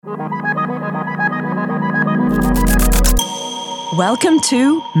Welcome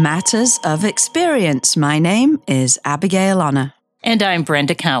to Matters of Experience. My name is Abigail Honor. And I'm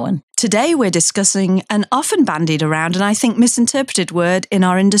Brenda Cowan. Today we're discussing an often bandied around and I think misinterpreted word in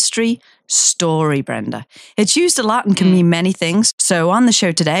our industry, story, Brenda. It's used a lot and can mean many things. So on the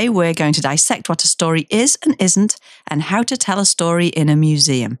show today, we're going to dissect what a story is and isn't and how to tell a story in a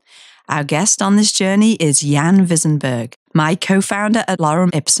museum. Our guest on this journey is Yan Vizinberg, my co-founder at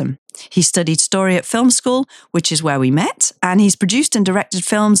Lorem Ipsum. He studied story at film school, which is where we met, and he's produced and directed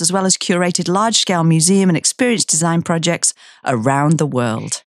films as well as curated large-scale museum and experience design projects around the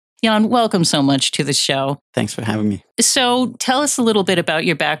world. Yan, welcome so much to the show. Thanks for having me. So tell us a little bit about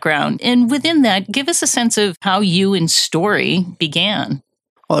your background, and within that, give us a sense of how you and story began.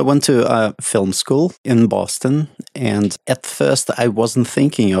 Well, I went to film school in Boston, and at first I wasn't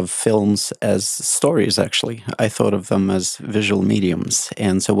thinking of films as stories, actually. I thought of them as visual mediums.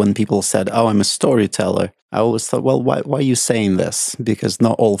 And so when people said, oh, I'm a storyteller, I always thought, well, why are you saying this? Because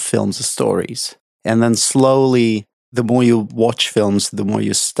not all films are stories. And then slowly, the more you watch films, the more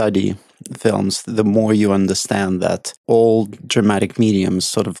you study films, the more you understand that all dramatic mediums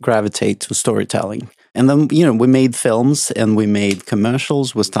sort of gravitate to storytelling. And then, we made films and we made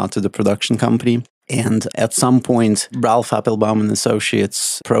commercials. We started a production company. And at some point, Ralph Appelbaum and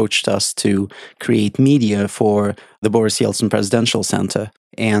Associates approached us to create media for the Boris Yeltsin Presidential Center.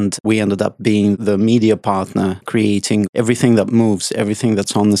 And we ended up being the media partner, creating everything that moves, everything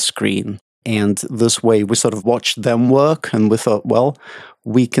that's on the screen. And this way, we sort of watched them work and we thought, well,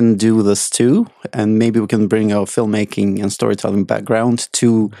 we can do this too. And maybe we can bring our filmmaking and storytelling background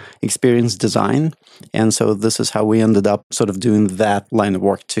to experience design. And so this is how we ended up sort of doing that line of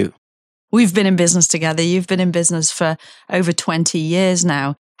work too. We've been in business together. You've been in business for over 20 years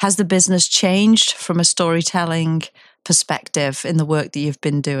now. Has the business changed from a storytelling perspective in the work that you've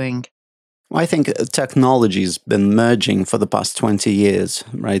been doing? Well, I think technology's been merging for the past 20 years,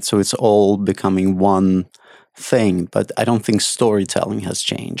 right? So it's all becoming one thing, but I don't think storytelling has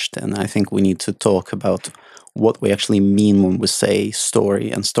changed. And I think we need to talk about what we actually mean when we say story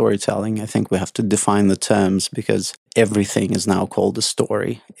and storytelling. I think we have to define the terms because everything is now called a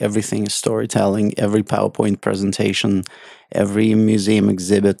story. Everything is storytelling. Every PowerPoint presentation, every museum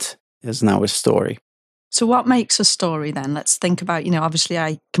exhibit is now a story. So what makes a story then? Let's think about, obviously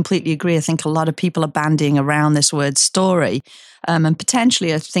I completely agree. I think a lot of people are bandying around this word story and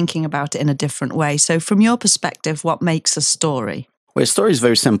potentially are thinking about it in a different way. So from your perspective, what makes a story? Well, a story is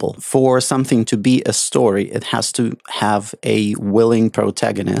very simple. For something to be a story, it has to have a willing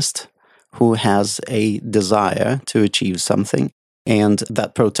protagonist who has a desire to achieve something. And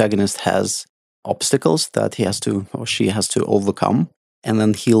that protagonist has obstacles that he has to or she has to overcome. And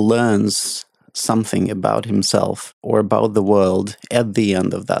then he learns something about himself or about the world at the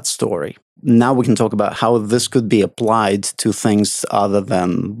end of that story. Now we can talk about how this could be applied to things other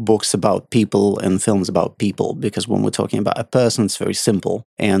than books about people and films about people, because when we're talking about a person, it's very simple.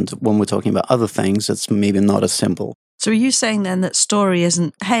 And when we're talking about other things, it's maybe not as simple. So are you saying then that story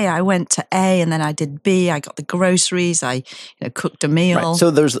isn't, hey, I went to A and then I did B, I got the groceries, I cooked a meal? Right.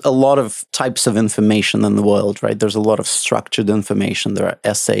 So there's a lot of types of information in the world, right? There's a lot of structured information. There are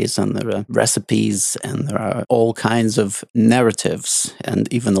essays and there are recipes and there are all kinds of narratives and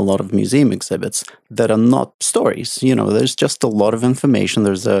even a lot of museum exhibits that are not stories. There's just a lot of information.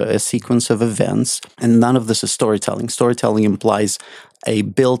 There's a sequence of events and none of this is storytelling. Storytelling implies a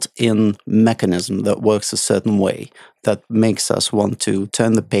built-in mechanism that works a certain way that makes us want to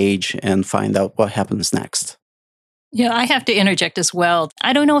turn the page and find out what happens next. Yeah, I have to interject as well.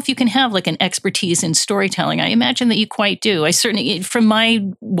 I don't know if you can have like an expertise in storytelling. I imagine that you quite do. I certainly, from my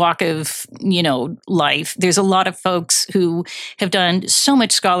walk of, life, there's a lot of folks who have done so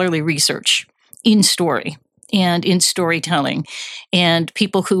much scholarly research in story and in storytelling, and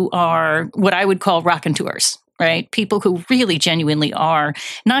people who are what I would call raconteurs. Right? People who really genuinely are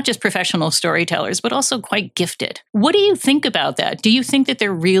not just professional storytellers, but also quite gifted. What do you think about that? Do you think that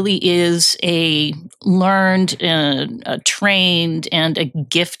there really is a learned, a trained, and a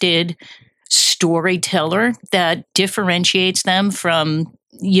gifted storyteller that differentiates them from,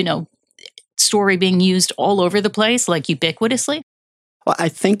 story being used all over the place, like ubiquitously? Well, I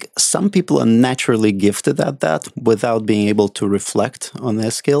think some people are naturally gifted at that without being able to reflect on their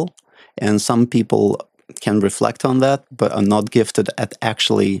skill. And some people can reflect on that, but are not gifted at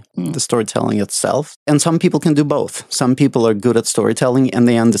actually the storytelling itself. And some people can do both. Some people are good at storytelling and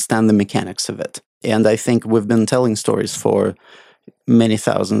they understand the mechanics of it. And I think we've been telling stories for many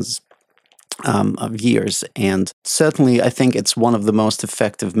thousands of years. And certainly, I think it's one of the most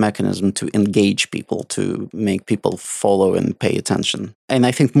effective mechanisms to engage people, to make people follow and pay attention. And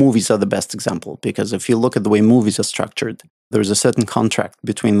I think movies are the best example, because if you look at the way movies are structured, There's a certain contract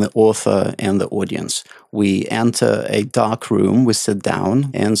between the author and the audience. We enter a dark room, we sit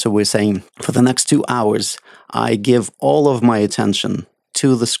down, and so we're saying, for the next 2 hours, I give all of my attention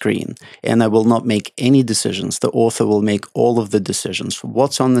to the screen, and I will not make any decisions. The author will make all of the decisions.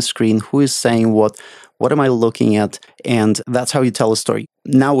 What's on the screen, who is saying what am I looking at? And that's how you tell a story.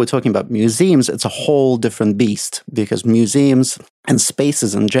 Now we're talking about museums. It's a whole different beast, because museums and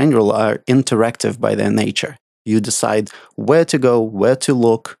spaces in general are interactive by their nature. You decide where to go, where to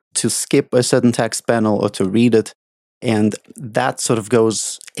look, to skip a certain text panel or to read it. And that sort of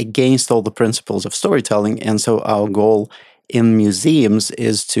goes against all the principles of storytelling. And so our goal in museums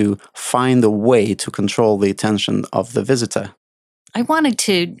is to find a way to control the attention of the visitor. I wanted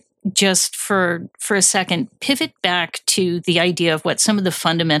to just for a second pivot back to the idea of what some of the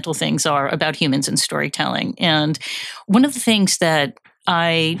fundamental things are about humans and storytelling. And one of the things that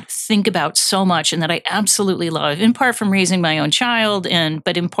I think about so much and that I absolutely love, in part from raising my own child,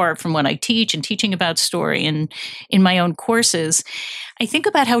 but in part from what I teach and teaching about story and in my own courses, I think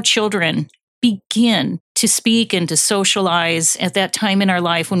about how children begin to speak and to socialize at that time in our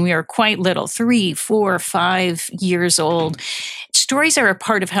life when we are quite little, 3, 4, 5 years old. Stories are a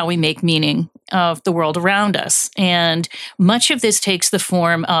part of how we make meaning of the world around us. And much of this takes the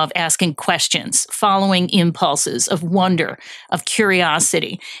form of asking questions, following impulses of wonder, of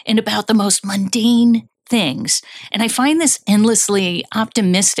curiosity, and about the most mundane things. And I find this endlessly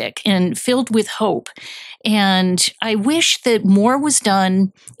optimistic and filled with hope. And I wish that more was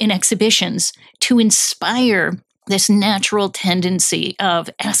done in exhibitions to inspire this natural tendency of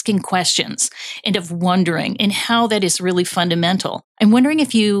asking questions and of wondering, and how that is really fundamental. I'm wondering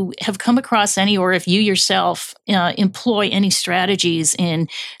if you have come across any, or if you yourself employ any strategies in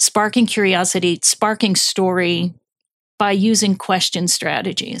sparking curiosity, sparking story by using question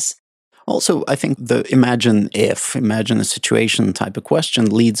strategies. Also, I think the imagine a situation type of question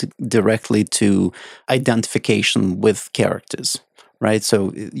leads directly to identification with characters, right?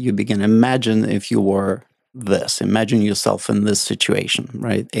 So you begin, imagine if you were this, imagine yourself in this situation,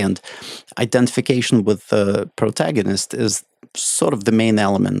 right? And identification with the protagonist is sort of the main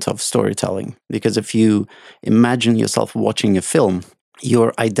element of storytelling, because if you imagine yourself watching a film,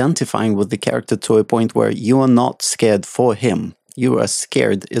 you're identifying with the character to a point where you are not scared for him. You are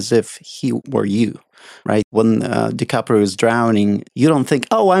scared as if he were you, right? When DiCaprio is drowning, you don't think,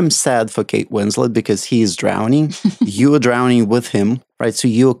 oh, I'm sad for Kate Winslet because he's drowning. You are drowning with him, right? So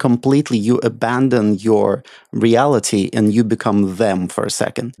you abandon your reality and you become them for a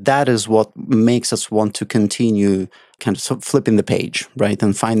second. That is what makes us want to continue kind of flipping the page, right?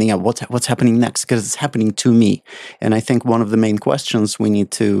 And finding out what's happening next, because it's happening to me. And I think one of the main questions we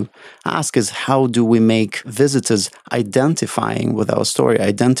need to ask is, how do we make visitors identifying with our story,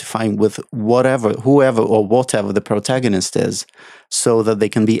 identifying with whoever or whatever the protagonist is, so that they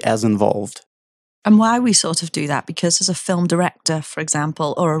can be as involved? And why we sort of do that, because as a film director, for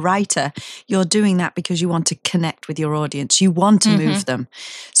example, or a writer, you're doing that because you want to connect with your audience. You want to move them.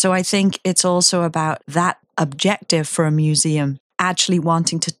 So I think it's also about that objective for a museum, actually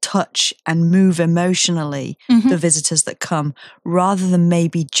wanting to touch and move emotionally the visitors that come, rather than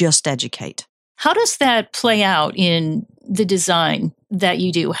maybe just educate. How does that play out in the design that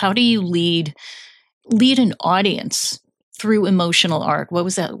you do? How do you lead an audience through emotional arc? What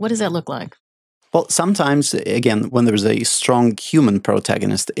does that look like? Well, sometimes, again, when there's a strong human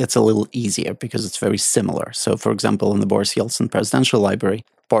protagonist, it's a little easier because it's very similar. So, for example, in the Boris Yeltsin Presidential Library,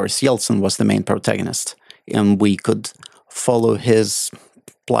 Boris Yeltsin was the main protagonist, and we could follow his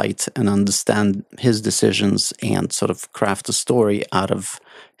plight and understand his decisions and sort of craft a story out of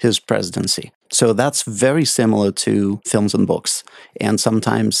his presidency. So that's very similar to films and books. And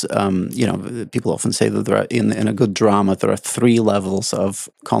sometimes, people often say that there are, in a good drama, there are 3 levels of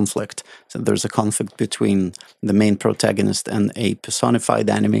conflict. So there's a conflict between the main protagonist and a personified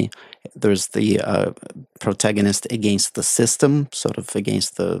enemy. There's the protagonist against the system, sort of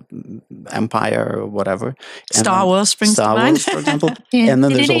against the empire or whatever. Star Wars springs to mind. Star Wars, for example. And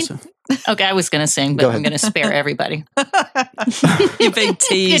then there's also... Okay, I was going to sing, but I'm going to spare everybody. You big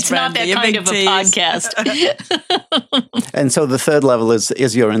tease, it's not that kind of a podcast. And so the third level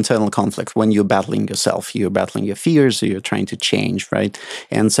is your internal conflict, when you're battling yourself. You're battling your fears, or you're trying to change, right?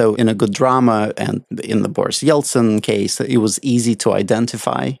 And so in a good drama, and in the Boris Yeltsin case, it was easy to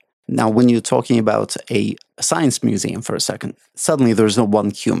identify. Now, when you're talking about a science museum for a second, suddenly there's no one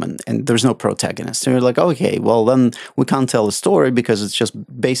human and there's no protagonist. And you're like, okay, well, then we can't tell a story because it's just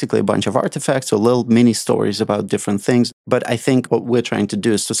basically a bunch of artifacts or little mini stories about different things. But I think what we're trying to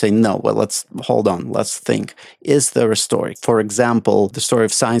do is to say, no, well, let's hold on. Let's think. Is there a story? For example, the story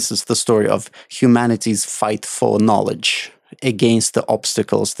of science is the story of humanity's fight for knowledge. against the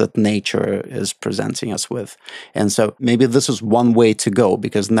obstacles that nature is presenting us with. And so maybe this is one way to go,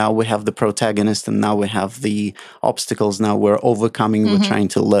 because now we have the protagonist and now we have the obstacles. Now we're overcoming, we're trying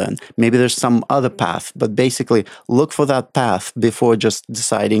to learn. Maybe there's some other path, but basically look for that path before just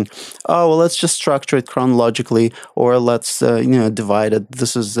deciding, oh, well, let's just structure it chronologically, or let's, divide it.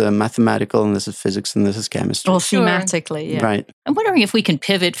 This is mathematical and this is physics and this is chemistry. Or thematically, yeah. Right. I'm wondering if we can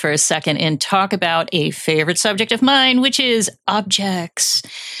pivot for a second and talk about a favorite subject of mine, which is objects.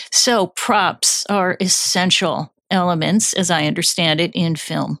 So props are essential elements, as I understand it, in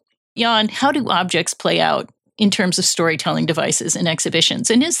film. Yan, how do objects play out in terms of storytelling devices in exhibitions?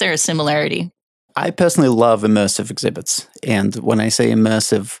 And is there a similarity? I personally love immersive exhibits. And when I say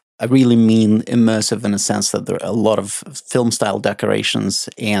immersive, I really mean immersive in a sense that there are a lot of film-style decorations.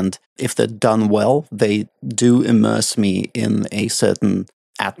 And if they're done well, they do immerse me in a certain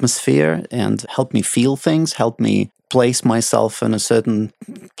atmosphere and help me feel things, help me place myself in a certain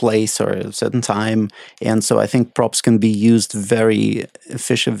place or a certain time. And so I think props can be used very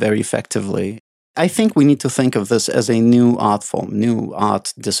efficient, very effectively. I think we need to think of this as a new art form, new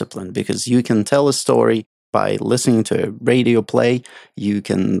art discipline, because you can tell a story by listening to a radio play. You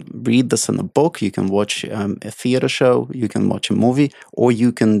can read this in a book, you can watch a theater show, you can watch a movie, or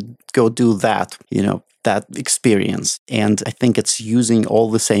you can go do that, that experience. And I think it's using all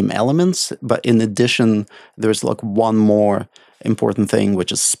the same elements, but in addition, there's like one more important thing,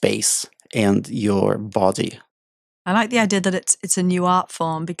 which is space and your body. I like the idea that it's a new art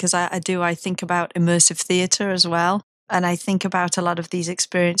form, because I think about immersive theatre as well. And I think about a lot of these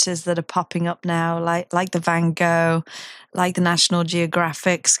experiences that are popping up now, like the Van Gogh, like the National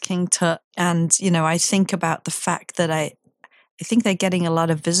Geographic's King Tut. And, I think about the fact that I think they're getting a lot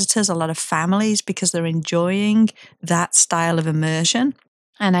of visitors, a lot of families, because they're enjoying that style of immersion.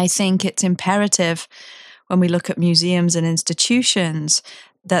 And I think it's imperative when we look at museums and institutions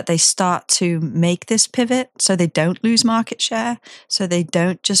that they start to make this pivot so they don't lose market share, so they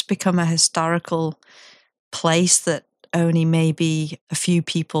don't just become a historical place that only maybe a few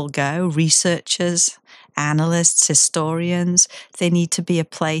people go, researchers, analysts, historians. They need to be a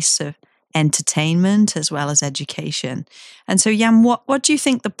place of entertainment as well as education. And so, Yan, what do you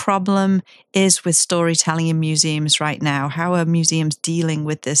think the problem is with storytelling in museums right now? How are museums dealing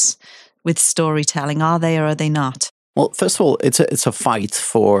with this, with storytelling? Are they or are they not? Well, first of all, it's a fight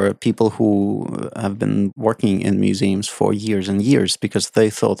for people who have been working in museums for years and years, because they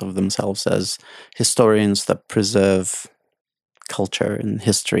thought of themselves as historians that preserve culture and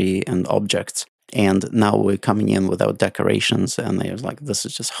history and objects. And now we're coming in without decorations, and they're like, this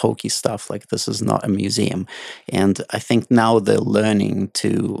is just hokey stuff. Like, this is not a museum. And I think now they're learning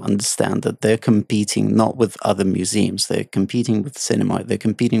to understand that they're competing not with other museums. They're competing with cinema. They're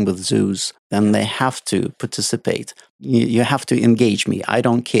competing with zoos. And they have to participate. You have to engage me. I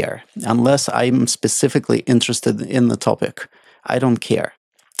don't care. Unless I'm specifically interested in the topic, I don't care.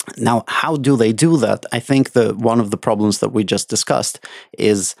 Now, how do they do that? I think one of the problems that we just discussed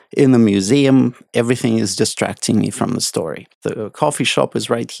is in the museum, everything is distracting me from the story. The coffee shop is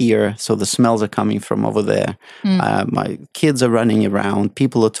right here, so the smells are coming from over there. My kids are running around,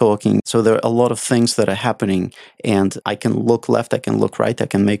 people are talking. So there are a lot of things that are happening, and I can look left, I can look right, I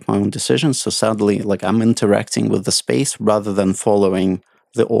can make my own decisions. So suddenly, like, I'm interacting with the space rather than following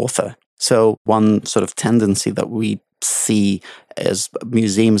the author. So one sort of tendency that we see as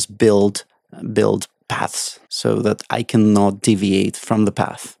museums build paths so that I cannot deviate from the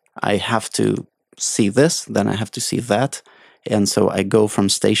path. I have to see this, then I have to see that. And so I go from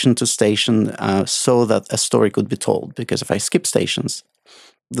station to station so that a story could be told. Because if I skip stations,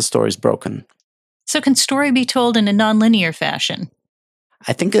 the story is broken. So can story be told in a nonlinear fashion?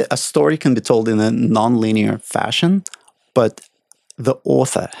 I think a story can be told in a nonlinear fashion, but the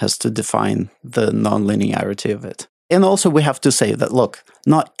author has to define the nonlinearity of it. And also we have to say that, look,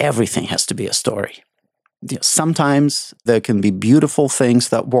 not everything has to be a story. Sometimes there can be beautiful things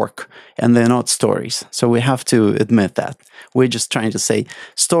that work and they're not stories. So we have to admit that. We're just trying to say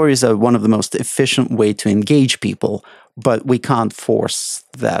stories are one of the most efficient way to engage people, but we can't force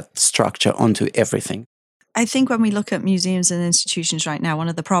that structure onto everything. I think when we look at museums and institutions right now, one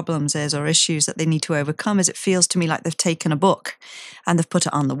of the problems is, or issues that they need to overcome, is it feels to me like they've taken a book and they've put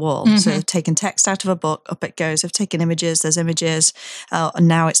it on the wall. So they've taken text out of a book, up it goes. They've taken images, there's images, and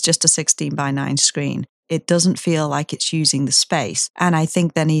now it's just a 16:9 screen. It doesn't feel like it's using the space. And I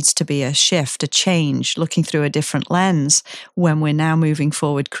think there needs to be a shift, a change, looking through a different lens when we're now moving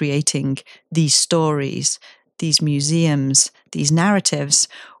forward, creating these stories, these museums, these narratives,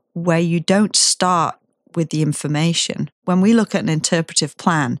 where you don't start with the information. When we look at an interpretive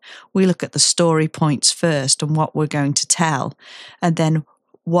plan, we look at the story points first and what we're going to tell, and then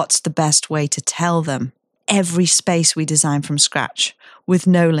what's the best way to tell them. Every space we design from scratch with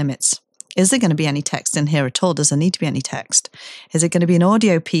no limits. Is there going to be any text in here at all? Does there need to be any text? Is it going to be an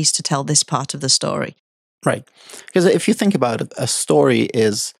audio piece to tell this part of the story? Right. Because if you think about it, a story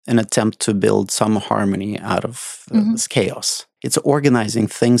is an attempt to build some harmony out of this chaos. It's organizing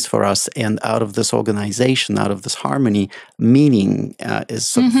things for us, and out of this organization, out of this harmony, meaning is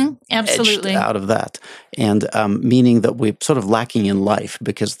sort of absolutely edged out of that. And meaning that we're sort of lacking in life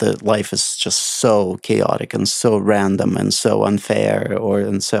because the life is just so chaotic and so random and so unfair,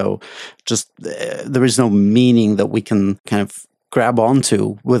 and so just there is no meaning that we can kind of grab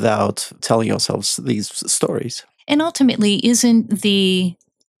onto without telling ourselves these stories. And ultimately, isn't the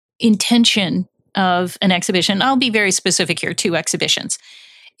intention of an exhibition, I'll be very specific here, 2 exhibitions,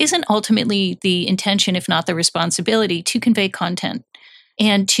 isn't ultimately the intention, if not the responsibility, to convey content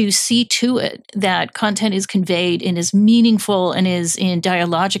and to see to it that content is conveyed in as meaningful and as in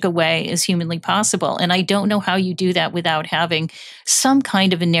dialogic a way as humanly possible. And I don't know how you do that without having some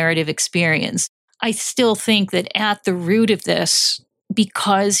kind of a narrative experience. I still think that at the root of this,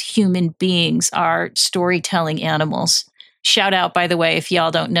 because human beings are storytelling animals. Shout out, by the way, if y'all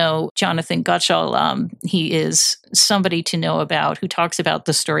don't know, Jonathan Gottschall, he is somebody to know about who talks about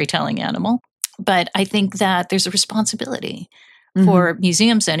the storytelling animal. But I think that there's a responsibility for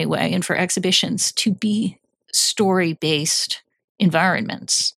museums anyway, and for exhibitions to be story-based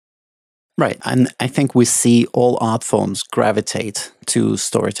environments. Right. And I think we see all art forms gravitate to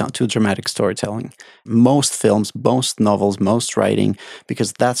storytelling, to dramatic storytelling. Most films, most novels, most writing,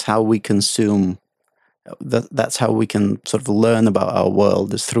 because that's how we consume. That's how we can sort of learn about our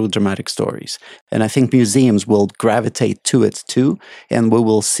world, is through dramatic stories. And I think museums will gravitate to it too. And we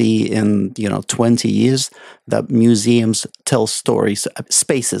will see in 20 years that museums tell stories,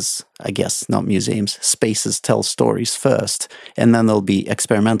 spaces, I guess, not museums, spaces tell stories first. And then there'll be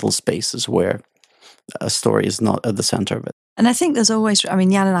experimental spaces where a story is not at the center of it. And I think there's always, Yan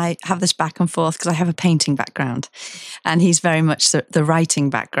and I have this back and forth because I have a painting background and he's very much the writing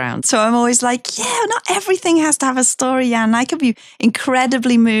background. So I'm always like, not everything has to have a story, Yan. I could be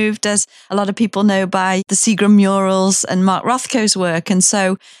incredibly moved, as a lot of people know, by the Seagram murals and Mark Rothko's work. And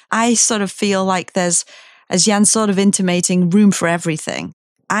so I sort of feel like there's, as Jan's sort of intimating, room for everything.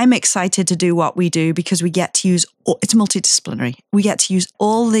 I'm excited to do what we do because we get to use, it's multidisciplinary. We get to use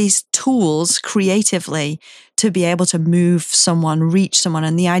all these tools creatively to be able to move someone, reach someone.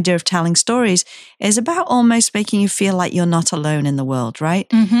 And the idea of telling stories is about almost making you feel like you're not alone in the world,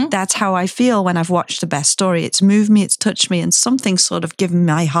 right? That's how I feel when I've watched the best story. It's moved me, it's touched me, and something's sort of given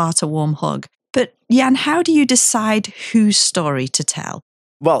my heart a warm hug. But Yan, how do you decide whose story to tell?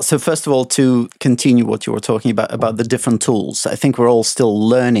 Well, so first of all, to continue what you were talking about the different tools, I think we're all still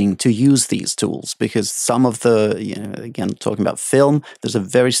learning to use these tools, because some of the, again, talking about film, there's a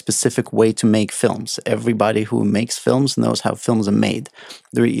very specific way to make films. Everybody who makes films knows how films are made.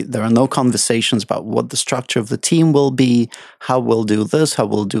 There are no conversations about what the structure of the team will be, how we'll do this, how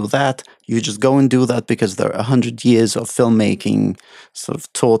we'll do that. You just go and do that because there are 100 years of filmmaking sort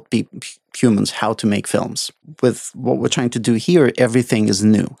of taught humans how to make films. With what we're trying to do here, everything is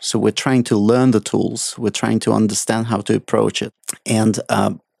new. So we're trying to learn the tools. We're trying to understand how to approach it. And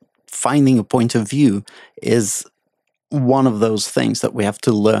finding a point of view is one of those things that we have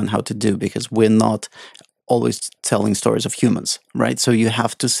to learn how to do, because we're not always telling stories of humans, right? So you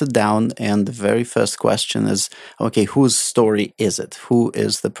have to sit down, and the very first question is, okay, whose story is it? Who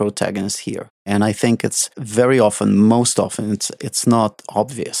is the protagonist here? And I think it's very often, most often, it's not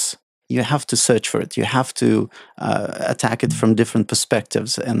obvious. You have to search for it. You have to attack it from different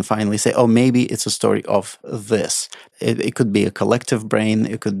perspectives and finally say, oh, maybe it's a story of this. It could be a collective brain.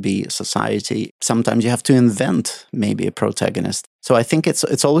 It could be society. Sometimes you have to invent maybe a protagonist. So I think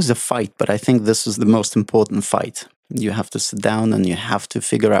it's always a fight, but I think this is the most important fight. You have to sit down and you have to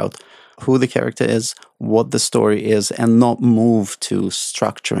figure out who the character is, what the story is, and not move to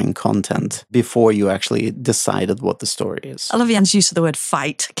structuring content before you actually decided what the story is. I love Jan's use of the word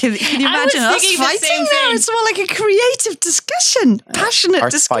fight. Can you imagine us fighting? No, it's more like a creative discussion, passionate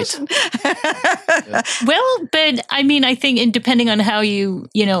discussion. Well, but I mean, I think, and depending on how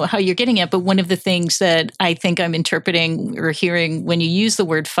how you're getting at, but one of the things that I think I'm interpreting or hearing when you use the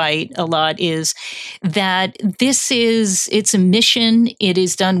word fight a lot is that it's a mission. It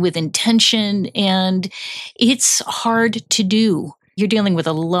is done with intention, and it's hard to do. you're dealing with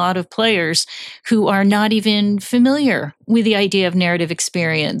a lot of players who are not even familiar with the idea of narrative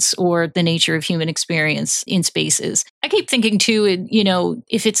experience or the nature of human experience in spaces. I keep thinking too,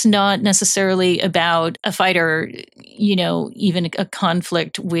 if it's not necessarily about a fight or, even a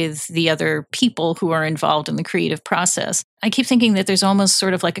conflict with the other people who are involved in the creative process, I keep thinking that there's almost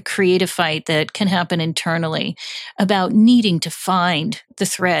sort of like a creative fight that can happen internally about needing to find the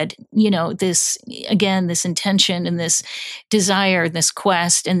thread, this intention and this desire, this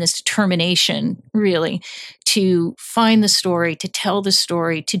quest and this determination, really, to find the story, to tell the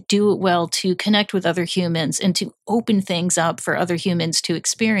story, to do it well, to connect with other humans and to open things up for other humans to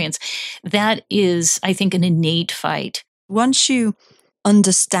experience. That is, I think, an innate fight. Once you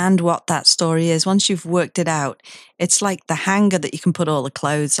understand what that story is, once you've worked it out, it's like the hanger that you can put all the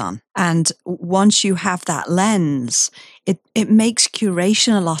clothes on. And once you have that lens, it makes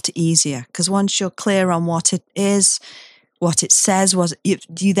curation a lot easier, because once you're clear on what it is, what it says,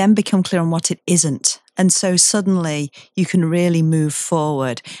 you then become clear on what it isn't. And so suddenly you can really move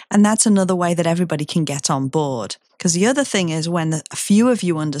forward. And that's another way that everybody can get on board. Because the other thing is, when a few of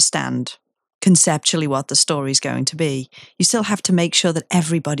you understand conceptually what the story is going to be, you still have to make sure that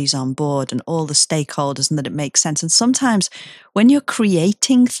everybody's on board and all the stakeholders and that it makes sense. And sometimes when you're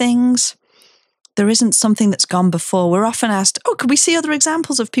creating things, there isn't something that's gone before. We're often asked, could we see other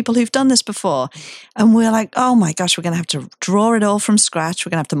examples of people who've done this before? And we're like, oh my gosh, we're going to have to draw it all from scratch.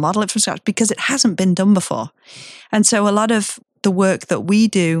 We're going to have to model it from scratch because it hasn't been done before. And so a lot of the work that we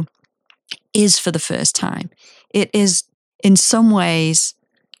do is for the first time. It is in some ways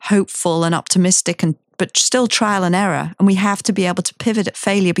hopeful and optimistic, but still trial and error. And we have to be able to pivot at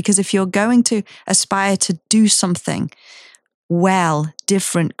failure, because if you're going to aspire to do something well,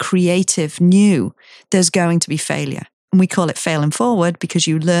 different, creative, new, there's going to be failure. And we call it failing forward because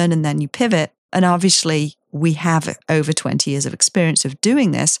you learn and then you pivot. And obviously we have over 20 years of experience of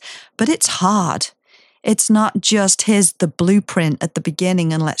doing this, but it's hard. It's not just here's the blueprint at the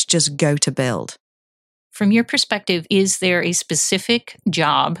beginning and let's just go to build. From your perspective, is there a specific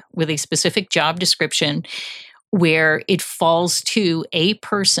job with a specific job description where it falls to a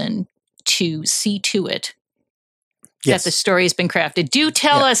person to see to it that the story has been crafted? Do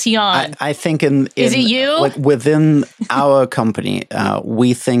tell us, Yan. I think is it you? Like within our company,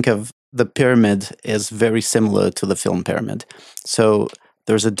 we think of the pyramid as very similar to the film pyramid. So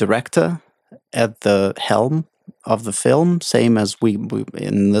there's a director at the helm of the film, same as we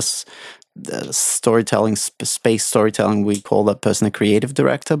in this storytelling, space storytelling, we call that person a creative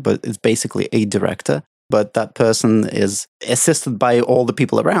director, but it's basically a director. But that person is assisted by all the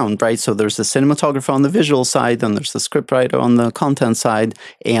people around, right? So there's the cinematographer on the visual side, and there's the scriptwriter on the content side,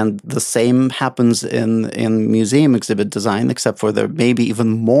 and the same happens in museum exhibit design, except for there may be even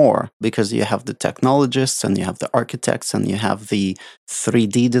more, because you have the technologists, and you have the architects, and you have the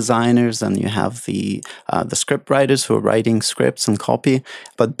 3D designers, and you have the scriptwriters who are writing scripts and copy.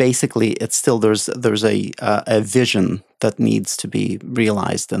 But basically, it's still there's a vision that needs to be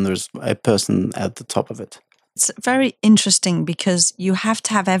realized, and there's a person at the top of it. It's very interesting because you have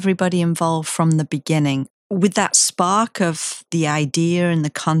to have everybody involved from the beginning. With that spark of the idea and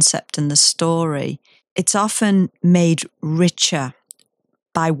the concept and the story, it's often made richer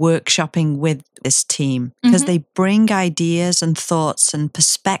by workshopping with this team, because they bring ideas and thoughts and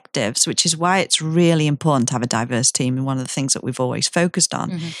perspectives, which is why it's really important to have a diverse team, and one of the things that we've always focused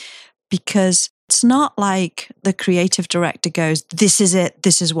on. Because it's not like the creative director goes, this is it,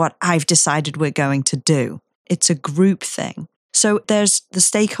 this is what I've decided we're going to do. It's a group thing. So there's the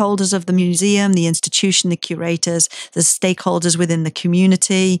stakeholders of the museum, the institution, the curators, the stakeholders within the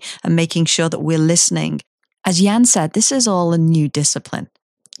community, and making sure that we're listening. As Yan said, this is all a new discipline.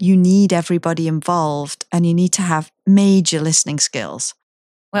 You need everybody involved, and you need to have major listening skills.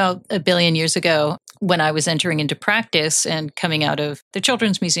 Well, a billion years ago, when I was entering into practice and coming out of the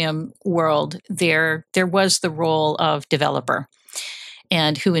Children's Museum world, there was the role of developer,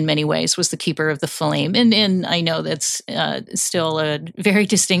 and who in many ways was the keeper of the flame. And I know that's still a very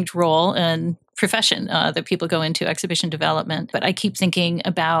distinct role and profession that people go into, exhibition development. But I keep thinking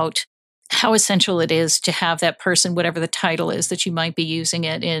about how essential it is to have that person, whatever the title is that you might be using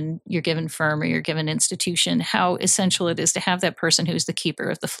it in your given firm or your given institution, how essential it is to have that person who's the keeper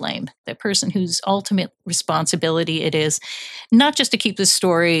of the flame, that person whose ultimate responsibility it is not just to keep the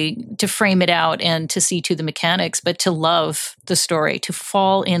story, to frame it out and to see to the mechanics, but to love the story, to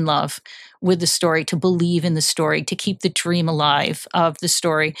fall in love with the story, to believe in the story, to keep the dream alive of the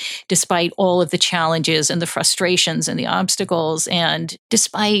story, despite all of the challenges and the frustrations and the obstacles, and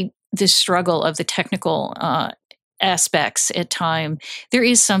despite the struggle of the technical aspects at time, there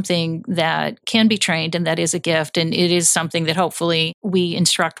is something that can be trained, and that is a gift. And it is something that hopefully we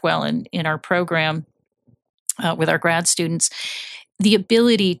instruct well in our program with our grad students, the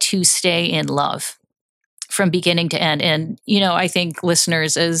ability to stay in love from beginning to end. And, I think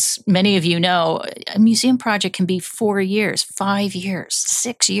listeners, as many of you know, a museum project can be 4 years, 5 years,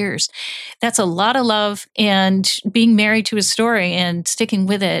 6 years. That's a lot of love, and being married to a story and sticking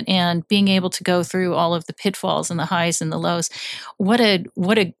with it and being able to go through all of the pitfalls and the highs and the lows. What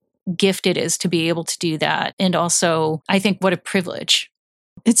a gift it is to be able to do that. And also, I think what a privilege.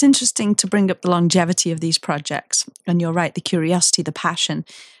 It's interesting to bring up the longevity of these projects. And you're right, the curiosity, the passion,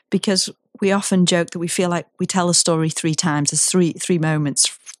 because we often joke that we feel like we tell a story 3 times. There's three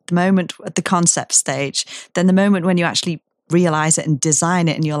moments. The moment at the concept stage, then the moment when you actually realize it and design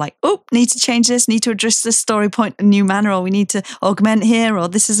it, and you're like, oh, need to change this, need to address this story point in a new manner, or we need to augment here, or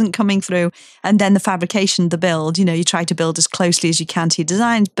this isn't coming through. And then the fabrication, the build, you try to build as closely as you can to your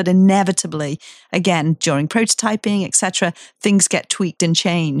designs, but inevitably, again, during prototyping, etc., things get tweaked and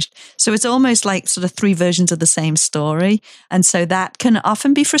changed. So it's almost like sort of 3 versions of the same story. And so that can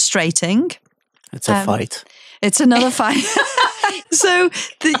often be frustrating. It's a fight. It's another fight. So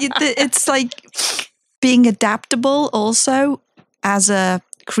it's like being adaptable also as a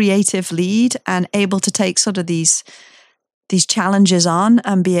creative lead and able to take sort of these challenges on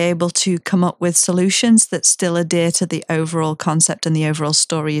and be able to come up with solutions that still adhere to the overall concept and the overall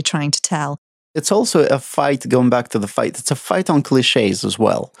story you're trying to tell. It's also a fight, going back to the fight, it's a fight on cliches as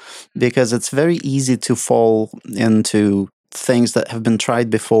well, because it's very easy to fall into things that have been tried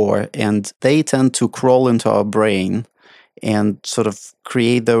before, and they tend to crawl into our brain and sort of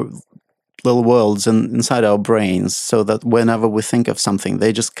create the little worlds inside our brains, so that whenever we think of something,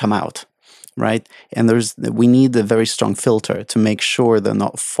 they just come out, right? And we need a very strong filter to make sure they're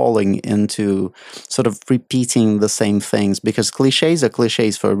not falling into sort of repeating the same things, because cliches are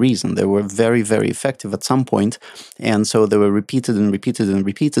cliches for a reason. They were very, very effective at some point, and so they were repeated and repeated and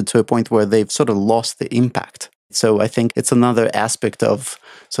repeated to a point where they've sort of lost the impact. So I think it's another aspect of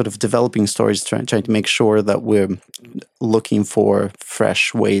sort of developing stories, trying to make sure that we're looking for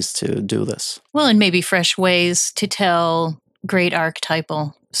fresh ways to do this. Well, and maybe fresh ways to tell great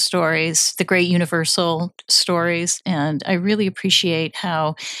archetypal stories, the great universal stories. And I really appreciate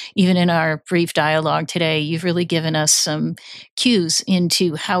how, even in our brief dialogue today, you've really given us some cues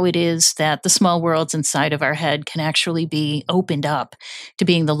into how it is that the small worlds inside of our head can actually be opened up to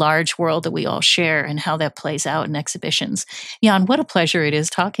being the large world that we all share, and how that plays out in exhibitions. Yan, what a pleasure it is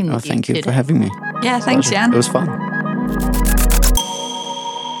talking with you Thank you today. for having me. Yeah, thanks, Yan. It was fun.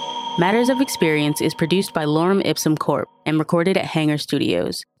 Matters of Experience is produced by Lorem Ipsum Corp and recorded at Hangar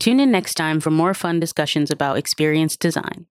Studios. Tune in next time for more fun discussions about experience design.